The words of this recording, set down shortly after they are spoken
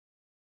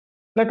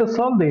Let us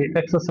solve the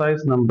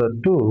exercise number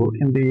 2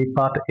 in the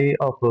part A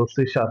of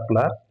C Sharp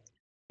lab.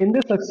 In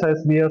this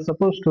exercise, we are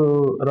supposed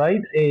to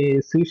write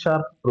a C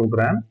Sharp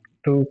program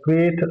to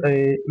create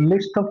a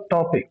list of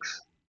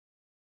topics.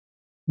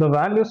 The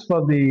values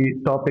for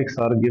the topics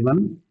are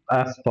given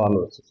as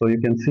follows. So you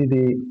can see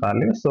the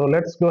values. So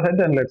let's go ahead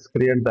and let's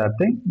create that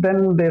thing.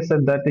 Then they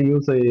said that to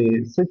use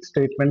a switch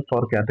statement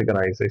for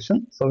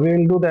categorization. So we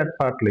will do that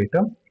part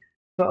later.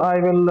 So I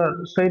will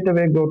straight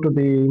away go to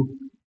the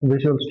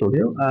Visual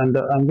Studio and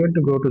I'm going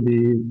to go to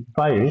the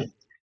file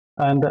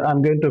and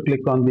I'm going to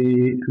click on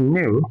the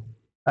new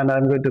and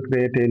I'm going to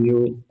create a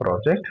new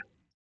project.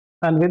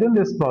 And within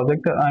this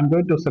project, I'm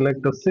going to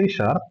select the C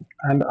Sharp,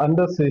 and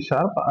under C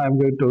Sharp, I'm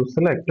going to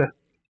select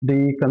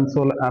the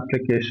console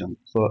application.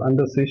 So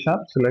under C Sharp,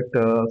 select,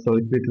 so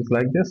if it is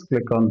like this,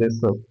 click on this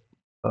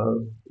uh,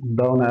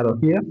 down arrow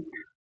here.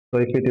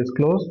 So if it is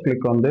closed,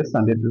 click on this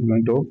and it is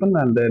going to open,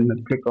 and then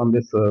click on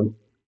this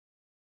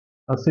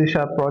C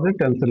Sharp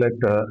project and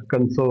select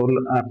console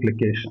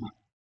application.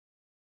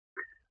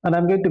 And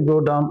I'm going to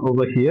go down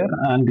over here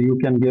and you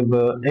can give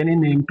any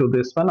name to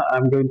this one.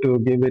 I'm going to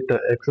give it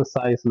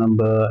exercise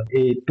number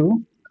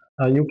A2.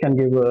 You can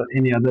give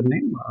any other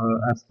name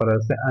as far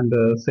as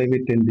and save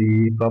it in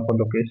the proper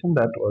location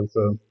that was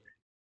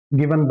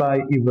given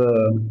by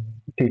your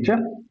teacher.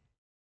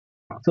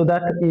 So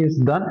that is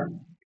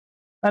done.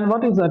 And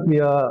what is that we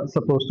are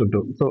supposed to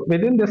do? So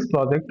within this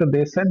project,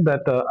 they said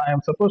that I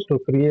am supposed to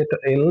create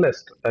a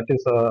list, that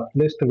is a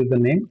list with the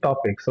name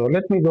topic. So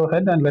let me go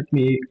ahead and let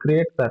me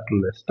create that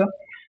list.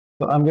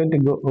 So I'm going to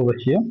go over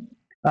here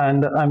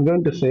and I'm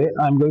going to say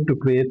I'm going to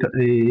create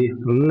a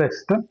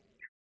list.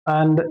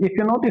 And if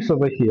you notice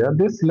over here,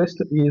 this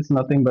list is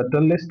nothing but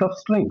a list of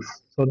strings.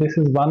 So this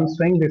is one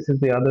string, this is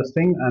the other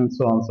string, and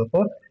so on and so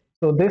forth.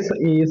 So this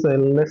is a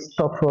list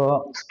of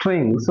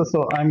strings.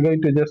 So I'm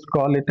going to just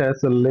call it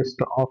as a list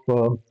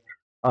of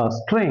a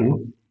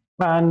string.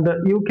 And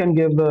you can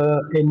give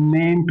a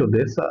name to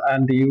this,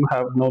 and you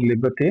have no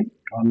liberty.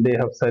 They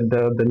have said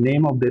the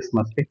name of this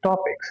must be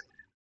topics.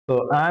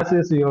 So as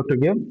is you have to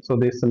give. So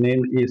this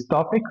name is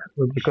topic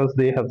because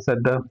they have said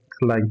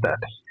like that.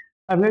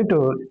 I'm going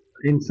to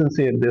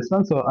instantiate this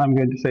one. So I'm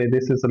going to say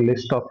this is a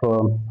list of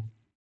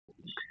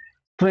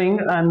string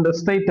and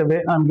straight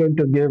away I'm going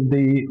to give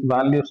the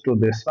values to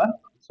this one.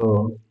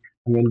 So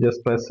I'm going to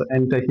just press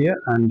enter here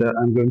and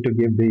I'm going to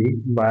give the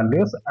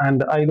values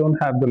and I don't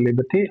have the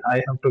liberty.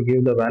 I have to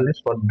give the values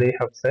what they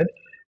have said.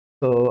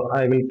 So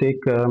I will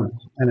take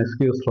an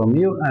excuse from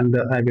you and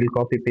I will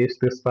copy paste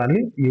this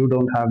value. You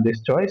don't have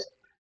this choice,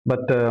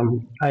 but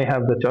I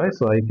have the choice.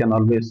 So I can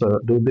always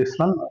do this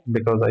one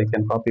because I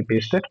can copy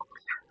paste it.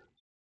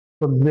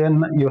 So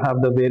then you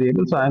have the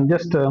variable. So I'm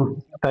just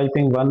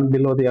typing one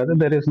below the other.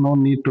 There is no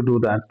need to do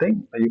that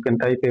thing. You can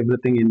type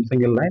everything in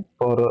single line.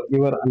 For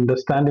your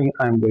understanding,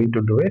 I'm going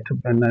to do it.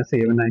 When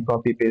I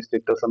copy paste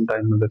it,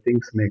 sometimes the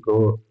things may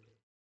go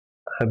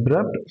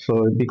abrupt.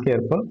 So be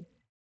careful.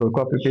 So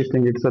copy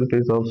pasting itself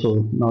is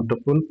also not a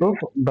foolproof.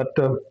 But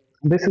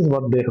this is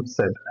what they have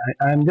said.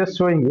 I am just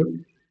showing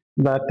you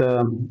that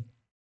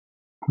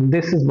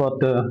this is what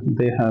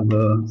they have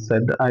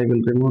said. I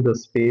will remove the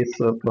space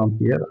from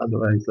here,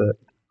 otherwise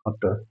not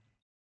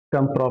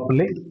come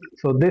properly.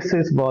 So this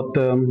is what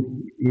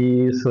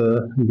is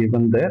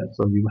given there.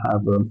 So you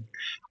have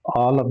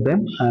all of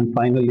them, and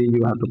finally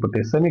you have to put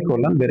a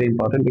semicolon. Very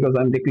important because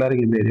I'm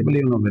declaring a variable.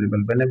 You know very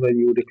well. Whenever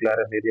you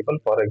declare a variable,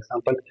 for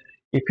example,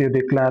 if you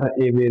declare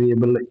a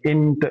variable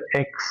int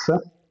x,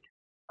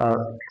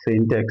 say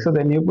int x, so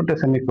then you put a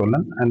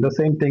semicolon, and the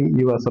same thing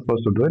you are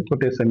supposed to do it,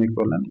 put a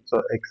semicolon.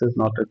 So x is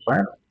not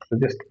required, so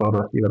just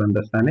for your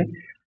understanding.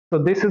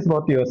 So this is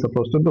what you are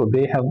supposed to do.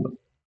 They have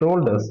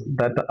told us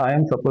that I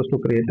am supposed to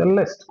create a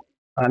list,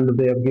 and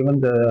they have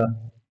given the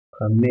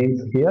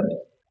names here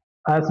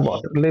as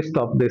what list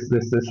of this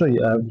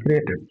you have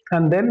created,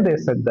 and then they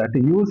said that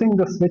using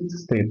the switch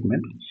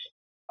statement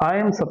I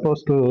am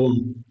supposed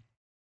to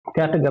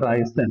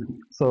categorize them.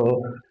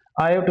 So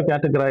I have to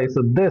categorize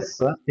this.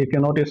 If you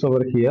notice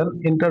over here,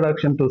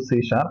 introduction to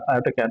C Sharp, I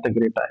have to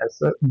categorize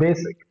as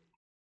basic.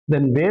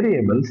 Then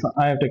variables,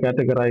 I have to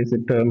categorize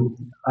it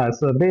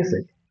as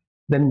basic.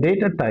 Then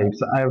data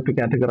types, I have to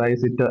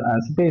categorize it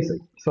as basic.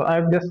 So I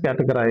have just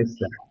categorized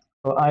them.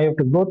 So I have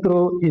to go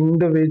through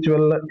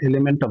individual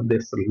element of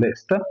this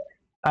list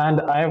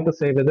and I have to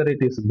say whether it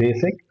is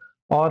basic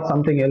or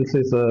something else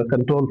is a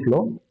control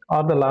flow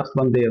or the last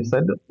one they have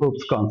said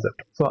oops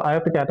concept. So I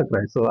have to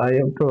categorize. So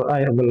I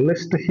have a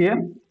list here.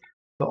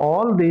 So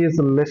all these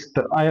list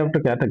I have to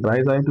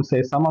categorize. I have to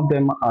say some of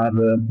them are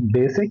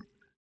basic,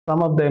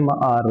 some of them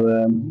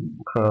are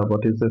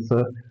what is this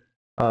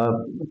uh,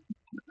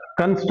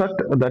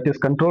 construct, that is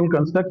control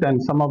construct,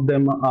 and some of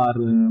them are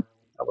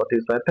what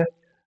is that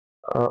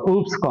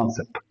oops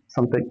concept,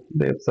 something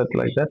they have said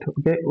like that.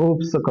 Okay,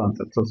 oops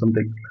concept, so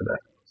something like that.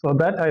 So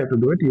that I have to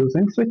do it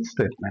using switch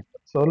statement.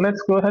 So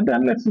let's go ahead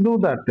and let's do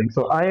that thing.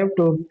 So I have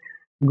to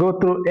go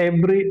through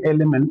every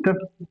element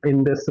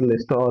in this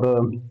list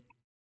or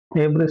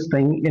every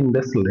string in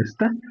this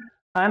list,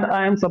 and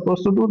I am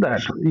supposed to do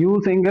that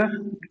using a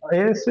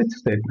switch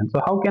statement.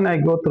 So how can I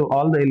go through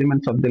all the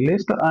elements of the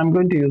list? I'm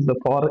going to use the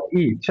for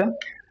each.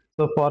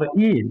 So for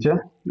each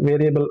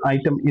variable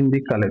item in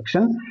the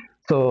collection,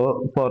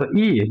 so for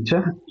each,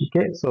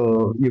 okay,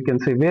 so you can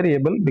say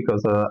variable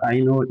because I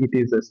know it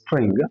is a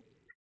string.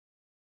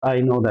 I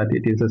know that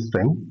it is a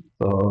string.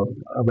 So,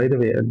 by the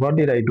way, what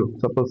did I do?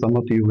 Suppose some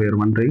of you were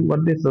wondering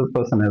what this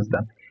person has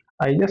done.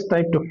 I just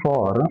typed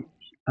for,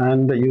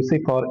 and you see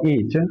for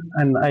each,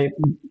 and I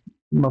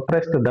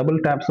pressed the double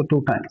taps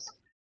 2 times.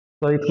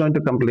 So it's going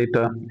to complete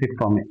it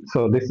for me.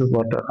 So this is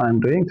what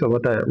I'm doing. So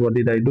what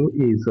did I do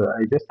is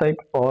I just type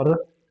for.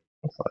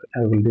 Sorry,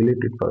 I will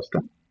delete it first.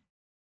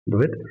 Do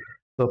it.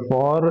 So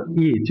for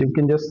each, you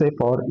can just say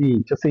for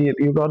each. See,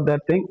 you got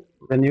that thing.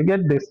 When you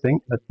get this thing,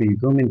 let me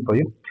zoom in for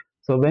you.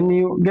 So when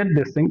you get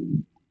this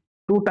thing,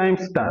 2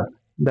 times tab.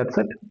 That's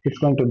it. It's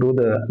going to do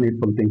the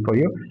needful thing for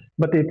you,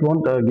 but it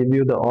won't give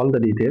you the all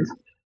the details.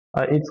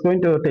 It's going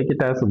to take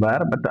it as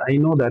var, but I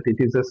know that it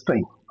is a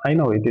string. I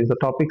know it is a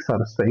topics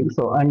are string,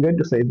 so I'm going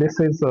to say this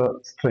is a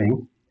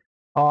string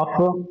of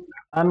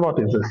and what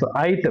is this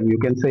item? You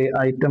can say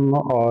item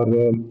or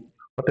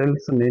what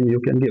else name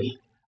you can give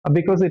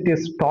because it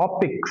is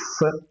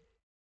topics.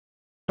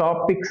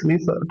 Topics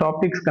means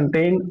topics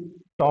contain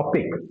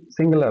topic,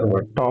 singular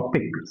word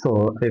topic.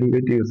 So I'm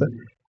going to use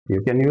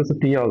you can use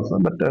T also,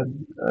 but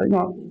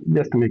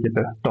just make it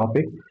a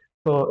topic.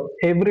 So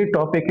every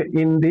topic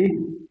in the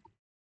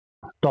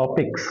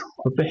topics.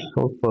 Okay,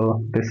 hope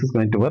this is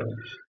going to work.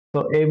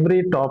 So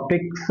every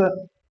topics,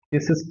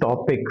 this is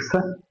topics.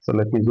 So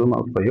let me zoom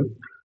out for you.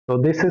 So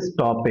this is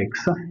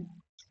topics.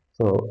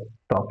 So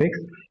topics,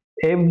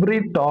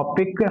 every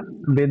topic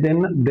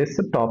within this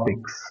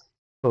topics.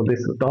 So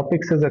this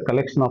topics is a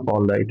collection of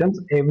all the items.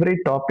 Every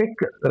topic,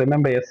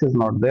 remember S is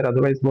not there,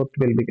 otherwise both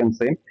will become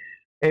same.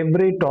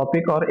 Every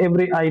topic or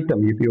every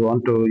item, if you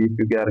want to, if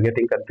you are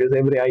getting confused,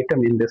 every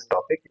item in this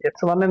topic,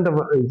 it's one and the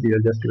you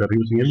are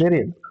using a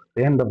variable at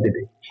the end of the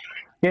day.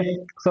 Okay,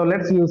 so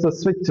let's use a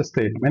switch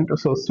statement.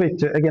 So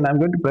switch, again, I'm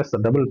going to press the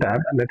double tab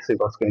and let's see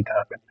what's going to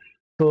happen.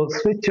 So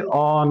switch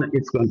on,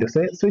 it's going to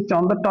say switch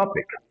on the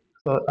topic.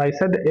 So I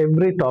said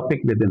every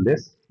topic within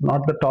this,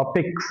 not the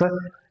topics.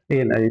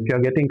 If you're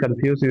getting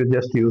confused, you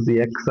just use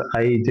the X,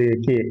 I, J,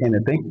 K,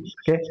 anything.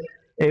 Okay,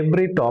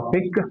 every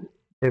topic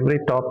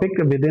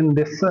within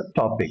this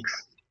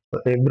topics.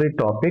 So every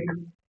topic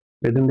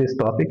within this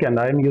topic, and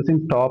I am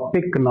using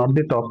topic, not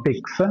the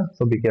topics.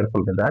 So be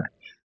careful with that.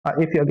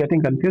 If you are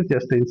getting confused,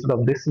 just instead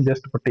of this,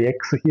 just put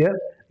X here,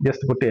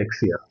 just put X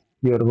here.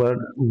 Your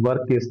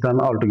work is done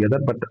altogether,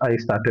 but I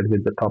started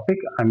with the topic.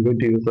 I'm going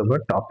to use the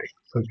word topic.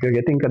 So if you're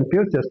getting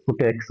confused, just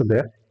put X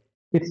there.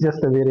 It's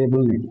just a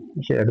variable name.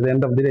 Okay, at the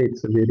end of the day,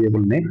 it's a variable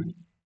name.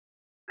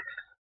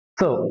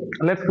 So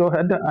let's go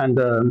ahead and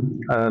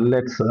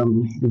let's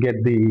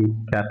get the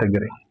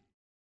category.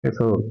 Okay,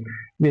 so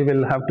we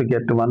will have to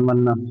get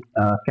one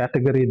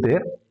category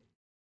there.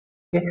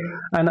 Okay,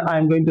 and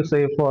I'm going to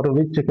say for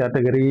which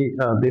category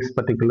this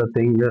particular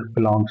thing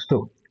belongs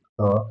to.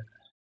 So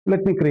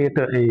let me create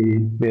a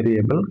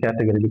variable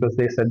category because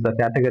they said the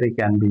category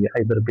can be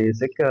either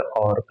basic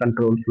or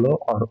control flow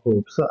or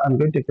oops. So I'm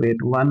going to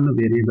create one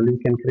variable. You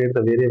can create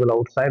the variable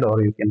outside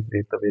or you can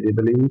create the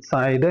variable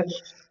inside,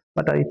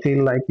 but I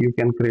feel like you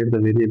can create the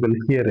variable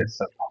here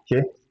itself.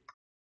 Okay,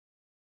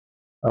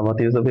 what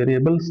is the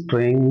variable?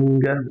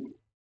 String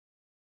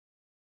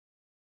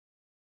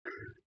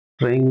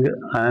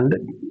and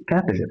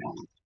category.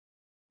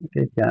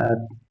 Okay, cat.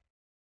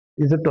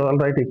 Is it all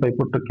right if I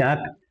put a cat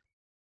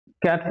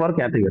for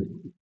category?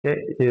 Okay,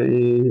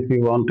 if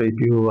you want to, if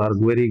you are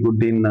very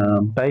good in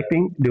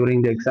typing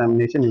during the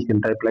examination, you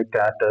can type like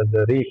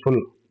category full.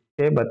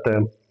 Okay, but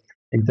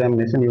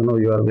examination, you know,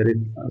 you are very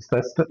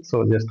stressed,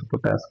 so just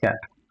put as cat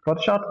for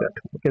shortcut.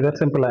 Okay, that's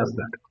simple as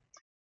that.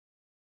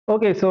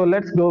 Okay, so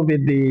let's go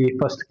with the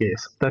first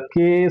case. The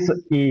case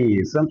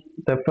is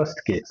the first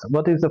case.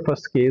 What is the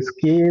first case?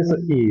 Case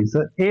is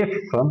if,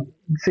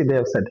 see, they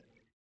have said,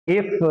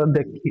 if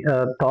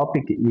the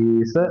topic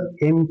is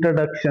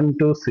introduction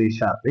to C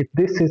sharp. If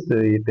this is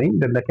the thing,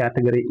 then the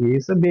category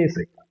is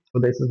basic. So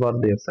this is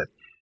what they have said.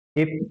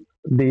 If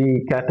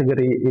the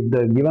category, if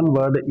the given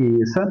word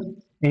is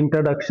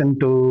introduction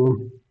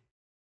to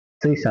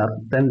C sharp,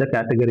 then the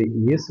category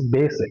is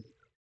basic.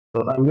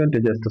 So I'm going to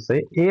just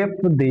say if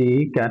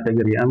the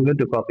category, I'm going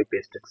to copy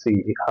paste it.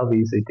 See how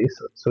easy it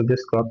is. So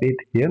just copy it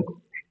here.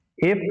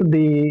 If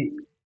the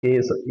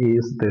case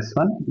is this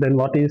one, then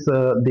what is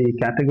the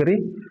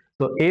category?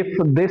 So if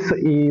this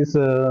is,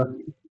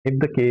 if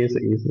the case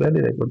is, where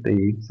did I put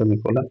the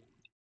semicolon?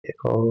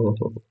 Oh,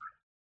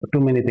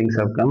 too many things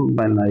have come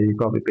when I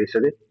copy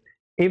pasted it.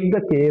 If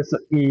the case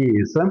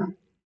is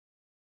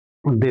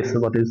this,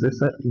 what is this?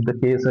 The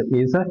case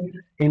is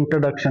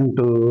introduction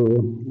to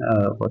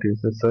what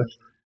is this?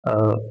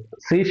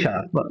 C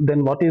sharp.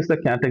 Then what is the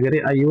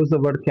category? I use the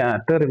word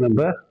cat.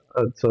 Remember,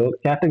 so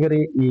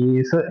category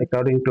is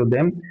according to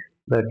them.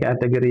 The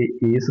category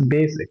is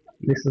basic.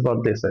 This is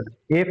what they said.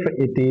 If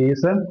it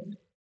is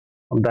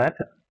that,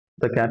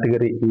 The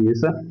category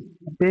is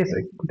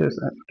basic.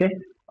 Okay.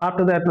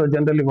 After that,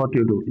 generally what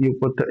you do, you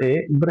put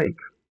a break.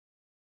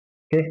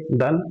 Okay,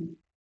 done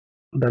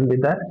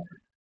with that.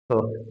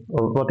 So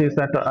what is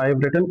that I have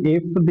written?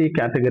 If the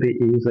category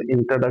is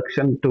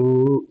introduction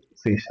to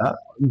C sharp,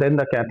 then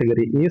the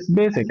category is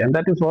basic, and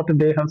that is what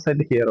they have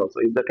said here also.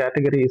 If the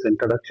category is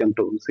introduction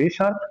to C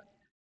sharp,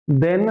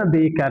 then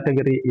the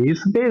category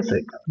is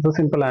basic. So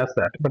simple as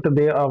that. But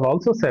they have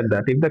also said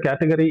that if the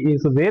category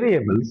is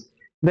variables,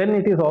 then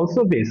it is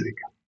also basic.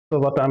 So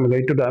what I'm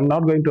going to do, I'm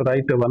not going to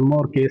write one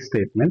more case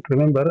statement.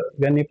 Remember,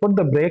 when you put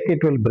the break,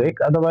 it will break.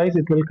 Otherwise,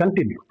 it will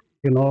continue.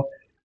 You know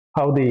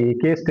how the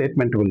case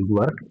statement will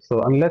work.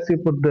 So unless you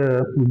put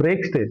the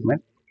break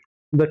statement,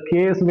 the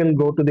case will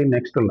go to the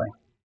next line.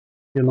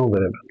 You know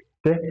very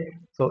well. Okay.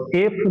 So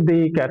if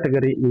the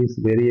category is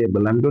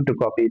variable, I'm going to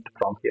copy it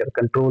from here.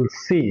 Control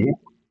C,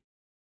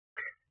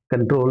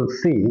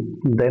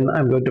 then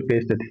I'm going to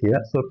paste it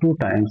here. So two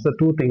times, the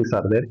two things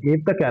are there.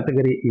 If the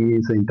category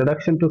is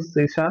introduction to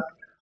C sharp,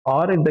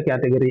 or if the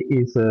category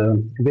is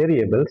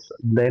variables,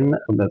 then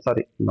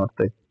sorry, not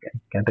the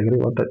category.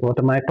 What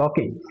am I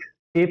talking?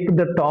 If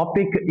the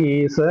topic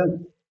is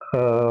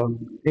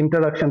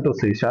introduction to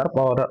C sharp,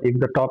 or if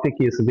the topic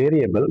is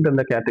variable, then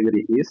the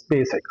category is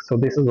basic. So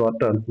this is what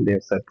they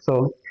have said.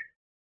 So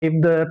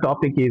if the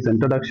topic is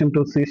introduction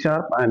to C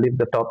sharp, and if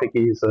the topic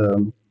is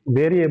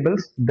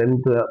variables,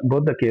 then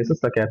both the cases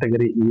the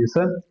category is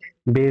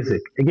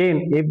basic.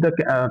 Again, if the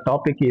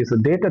topic is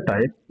data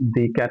type,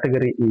 the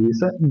category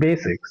is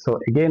basic. So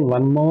again,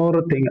 one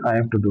more thing I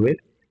have to do it.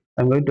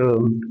 I'm going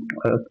to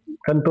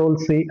control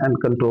C and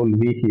control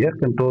V here.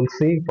 Control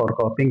C for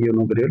copying, you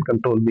know very well.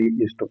 Control V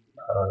is to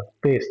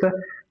paste.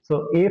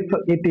 So if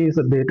it is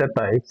data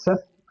types,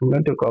 I'm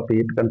going to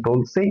copy it.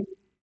 Control C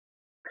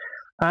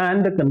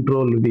and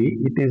control V,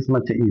 it is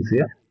much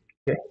easier.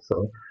 Okay,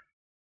 so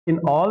in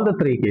all the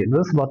three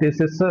cases, what is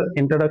this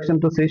introduction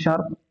to C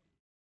sharp?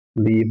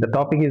 The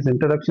topic is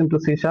introduction to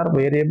C sharp,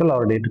 variable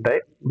or data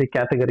type. The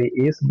category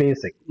is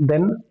basic.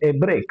 Then a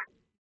break,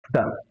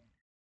 done.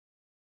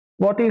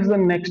 What is the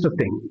next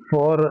thing?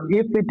 For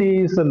if it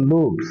is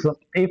loops,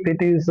 if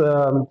it is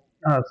a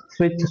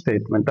switch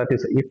statement, that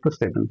is if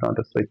statement, not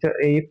a switch,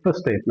 if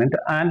statement,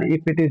 and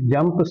if it is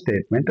jump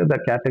statement, the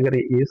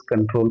category is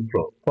control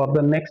flow. For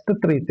the next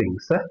three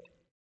things,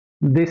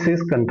 this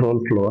is control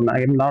flow, and I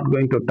am not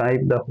going to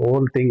type the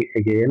whole thing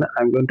again.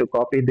 I'm going to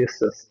copy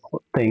this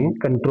thing,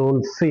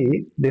 control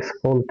C, this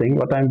whole thing.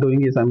 What I'm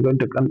doing is I'm going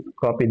to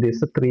copy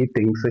these three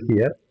things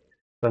here.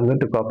 So I'm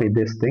going to copy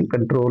this thing,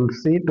 control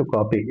C to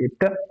copy it,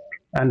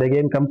 and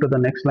again come to the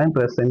next line,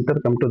 press enter,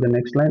 come to the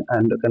next line,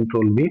 and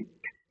control V.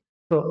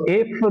 So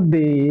if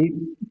the,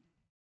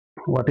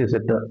 what is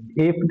it,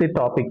 if the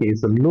topic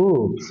is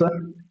loops,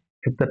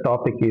 if the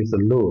topic is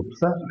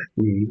loops, let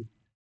me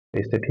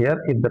paste it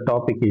here. If the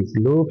topic is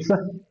loops,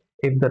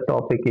 if the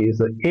topic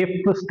is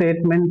if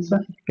statements,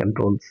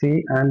 control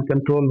C and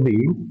control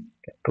V,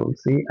 control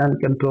C and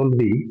control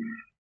V,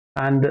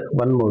 and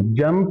one more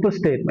jump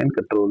statement,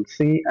 control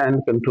C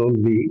and control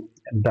V,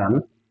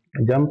 done.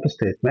 Jump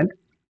statement.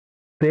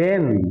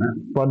 Then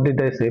what did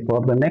I say?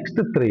 For the next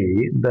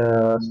three,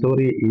 the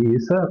story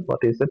is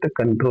what is it?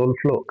 Control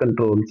flow,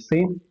 control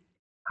C,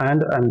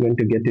 and I'm going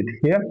to get it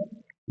here.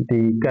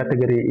 The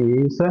category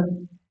is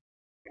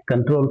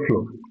control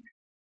flow.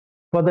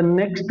 For the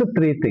next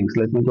three things,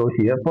 let me go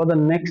here. For the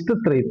next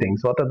three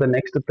things, what are the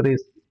next three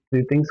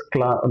things?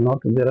 There are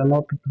not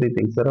three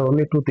things. There are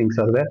only two things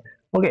are there.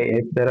 Okay,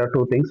 if there are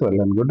two things, well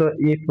and good.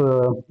 If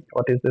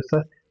what is this?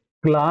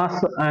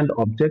 Class and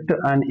object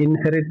and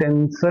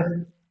inheritance.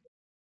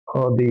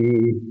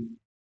 The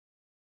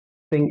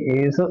thing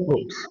is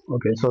oops.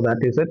 Okay, so that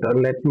is it.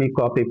 Let me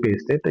copy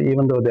paste it.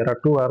 Even though there are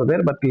two are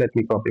there, but let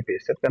me copy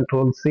paste it.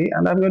 Control C,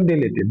 and I'm going to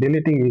delete it.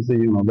 Deleting is,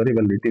 you know very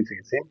well, it is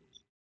easy.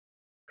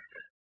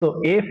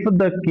 So if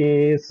the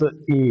case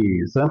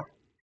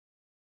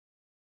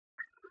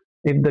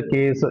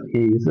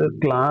is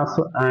class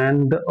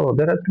and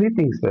there are three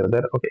things where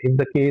there. Okay, if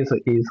the case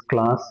is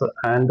class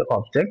and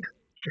object,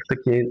 if the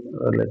case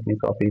let me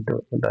copy it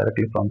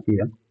directly from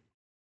here.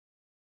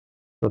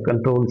 So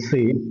control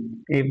C.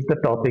 If the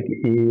topic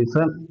is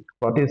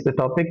what is the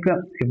topic?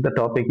 If the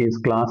topic is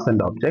class and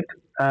object,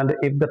 and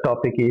if the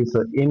topic is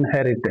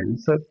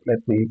inheritance,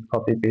 let me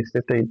copy paste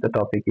it. If the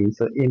topic is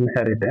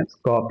inheritance,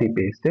 copy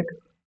paste it.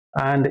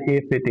 And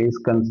if it is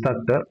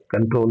constructor,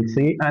 control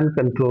C and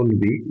control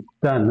V,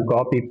 done.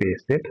 Copy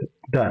paste it,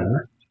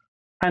 done.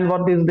 And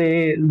what is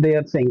they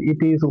are saying?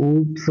 It is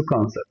oops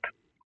concept.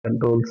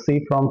 Control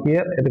C from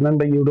here.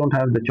 Remember, you don't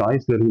have the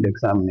choice during the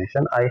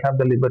examination. I have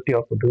the liberty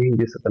of doing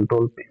this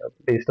control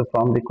based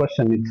from the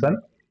question itself,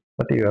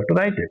 but you have to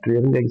write it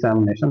during the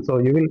examination. So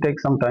you will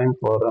take some time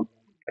for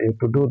you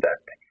to do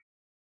that.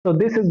 So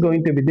this is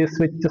going to be the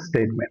switch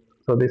statement.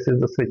 So this is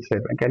the switch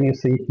statement. Can you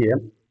see here?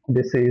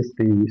 This is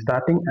the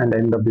starting and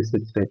end of the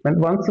switch statement.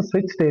 Once the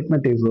switch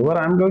statement is over,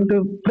 I'm going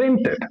to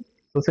print it.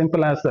 So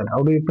simple as that.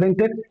 How do you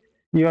print it?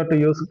 You have to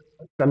use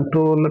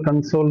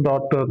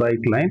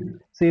console.writeLine.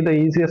 See, the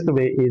easiest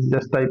way is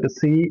just type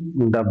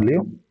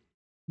CW,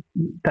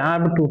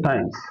 tab two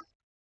times,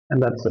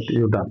 and that's it,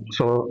 you're done.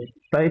 So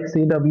type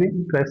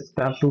CW, press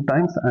tab two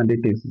times, and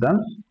it is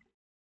done.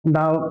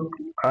 Now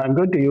I'm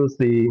going to use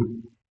the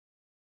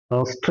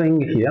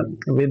string here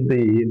with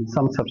the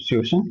some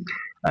substitution.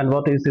 And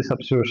what is the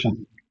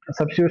substitution?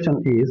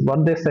 Substitution is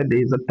what they said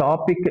is the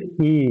topic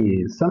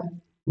is,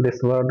 this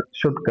word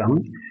should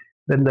come,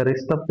 then the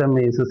rest of them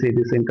is, see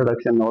this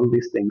introduction, all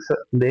these things,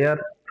 they are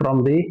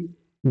from the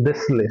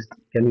this list.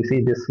 Can you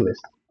see this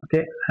list?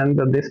 Okay, and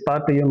this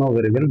part you know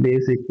very well,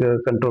 basic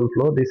control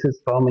flow, this is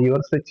from your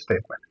switch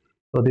statement.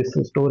 So this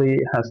story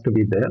has to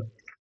be there.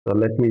 So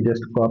let me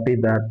just copy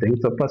that thing.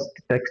 So first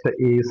text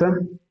is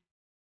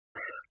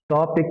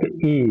topic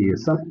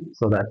is,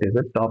 so that is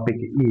a topic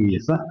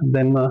is,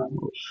 then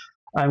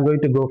I'm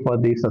going to go for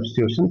the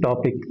substitution.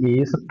 Topic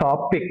is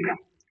topic.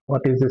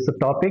 What is this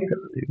topic?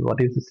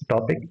 What is this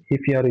topic?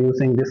 If you are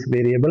using this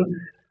variable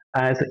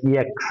as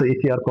x,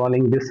 if you are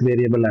calling this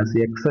variable as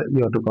x,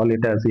 you have to call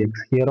it as x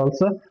here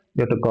also,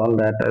 you have to call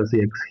that as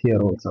x here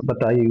also,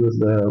 but I use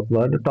the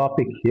word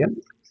topic here,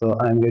 so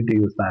I'm going to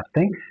use that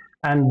thing.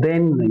 And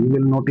then you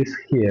will notice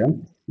here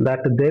that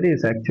there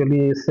is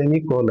actually a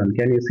semicolon.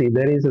 Can you see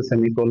there is a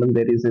semicolon,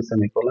 there is a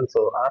semicolon.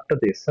 So after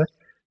this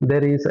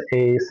there is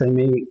a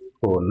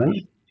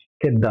semicolon.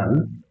 Okay,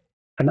 done.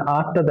 And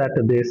after that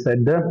they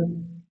said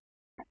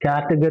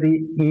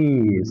category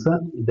is,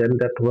 then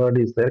that word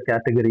is there,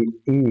 category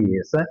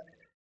is,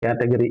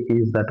 category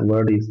is, that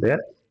word is there.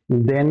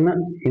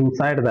 Then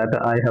inside that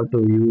I have to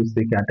use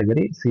the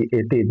category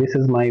cat. This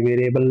is my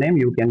variable name,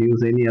 you can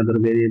use any other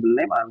variable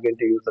name. I'm going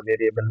to use the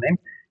variable name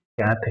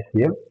cat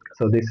here.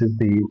 So this is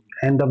the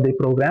end of the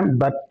program.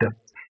 But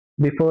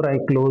before I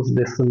close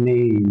this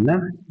main,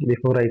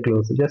 before I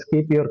close, just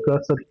keep your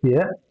cursor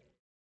here,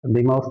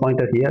 the mouse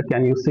pointer here.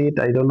 Can you see it?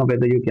 I don't know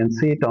whether you can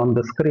see it on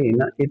the screen.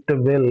 It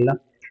will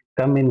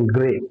come in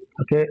gray.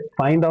 Okay,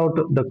 find out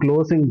the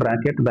closing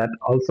bracket that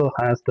also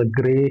has the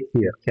gray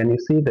here. Can you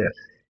see there?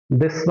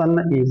 This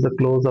one is the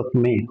close of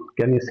main.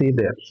 Can you see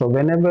there? So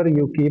whenever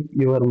you keep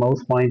your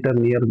mouse pointer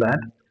near that,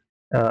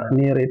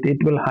 near it,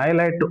 it will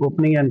highlight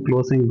opening and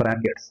closing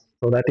brackets.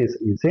 So that is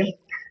easy,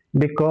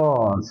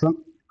 because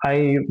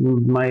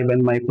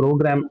when my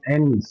program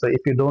ends,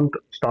 if you don't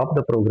stop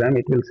the program,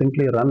 it will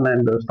simply run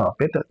and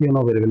stop it. You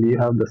know very well, you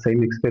have the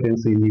same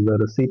experience in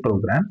your C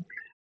program.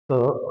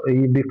 So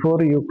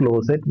before you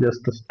close it,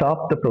 just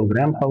stop the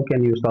program. How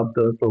can you stop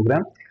the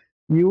program?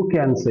 You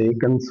can say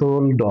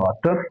console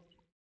dot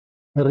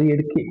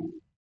read key.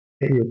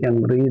 Okay, you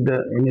can read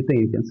anything,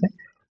 you can say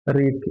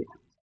read key.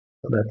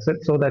 So that's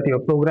it, so that your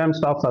program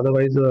stops.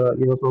 Otherwise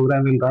your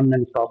program will run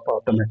and stop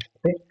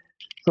automatically.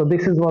 So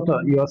this is what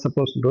you are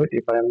supposed to do it,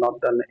 if I have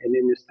not done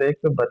any mistake.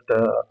 But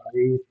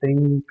I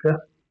think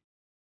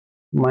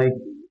my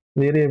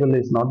variable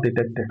is not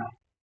detected.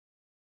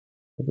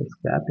 So this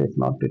cat is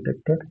not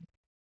detected.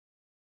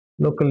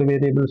 Local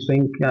variable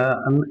string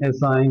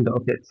unassigned.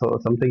 Okay, so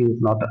something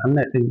is not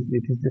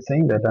it is just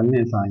saying that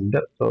unassigned.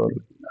 So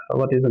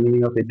what is the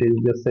meaning of it?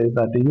 It just says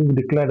that you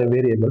declared a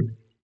variable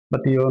but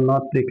you have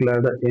not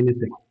declared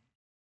anything.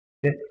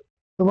 Okay,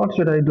 so what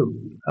should I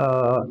do?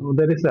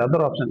 There is the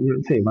other option.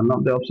 You see, one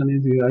of the option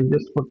is I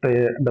just put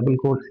a double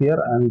quotes here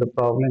and the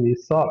problem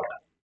is solved.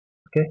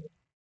 Okay,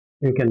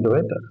 you can do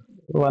it.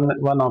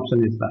 One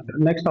option is that.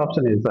 Next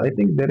option is, I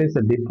think there is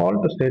a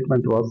default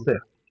statement was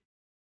there.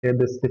 Okay,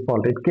 this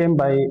default, it came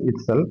by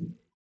itself.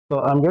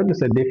 So I'm going to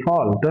say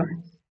default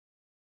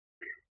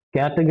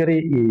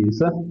category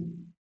is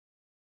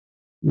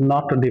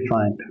not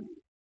defined.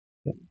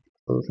 Okay,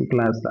 so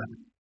simple as that.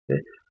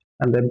 Okay,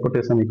 and then put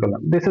a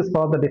semicolon. This is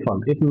for the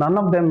default. If none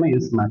of them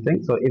is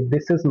matching, so if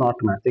this is not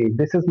matching, if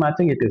this is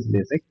matching, it is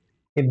basic.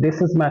 If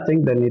this is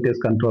matching, then it is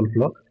control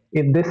flow.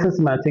 If this is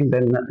matching,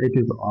 then it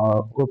is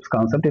oops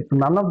concept. If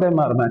none of them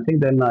are matching,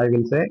 then I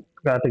will say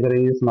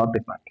category is not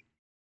defined.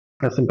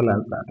 As simple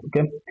as that.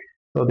 Okay,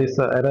 so this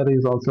error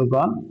is also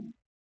gone.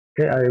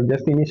 Okay, I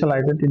just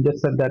initialize it. It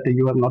just said that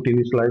you have not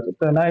initialized it,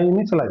 and I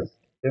initialize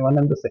it. Okay, one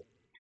and the same.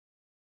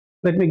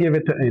 Let me give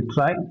it a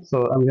try.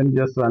 So I'm going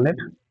to just run it,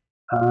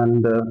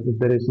 and if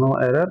there is no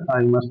error,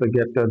 I must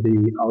get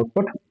the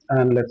output.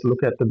 And let's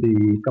look at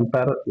the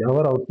compare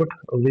our output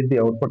with the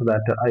output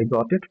that I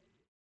got it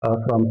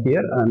from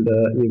here. And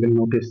you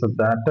will notice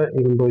that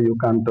even though you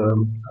can't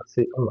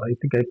see, oh, I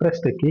think I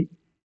pressed a key.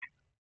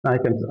 I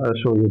can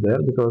show you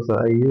there because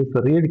I use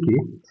the read key.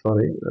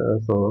 Sorry,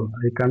 so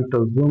I can't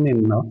zoom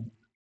in now.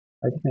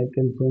 I think I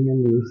can zoom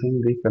in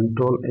using the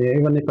control.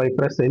 Even if I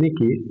press any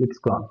key, it's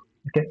gone.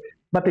 Okay,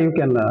 but you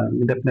can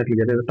definitely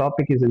get it. The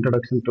topic is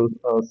introduction to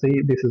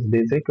C. This is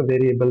basic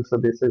variables. So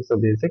this is a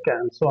basic,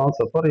 and so on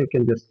so forth. You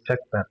can just check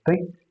that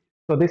thing.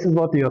 So this is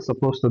what you are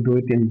supposed to do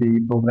it in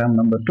the program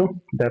number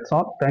 2. That's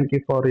all. Thank you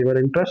for your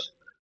interest.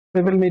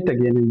 We will meet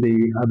again in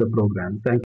the other program. Thank you.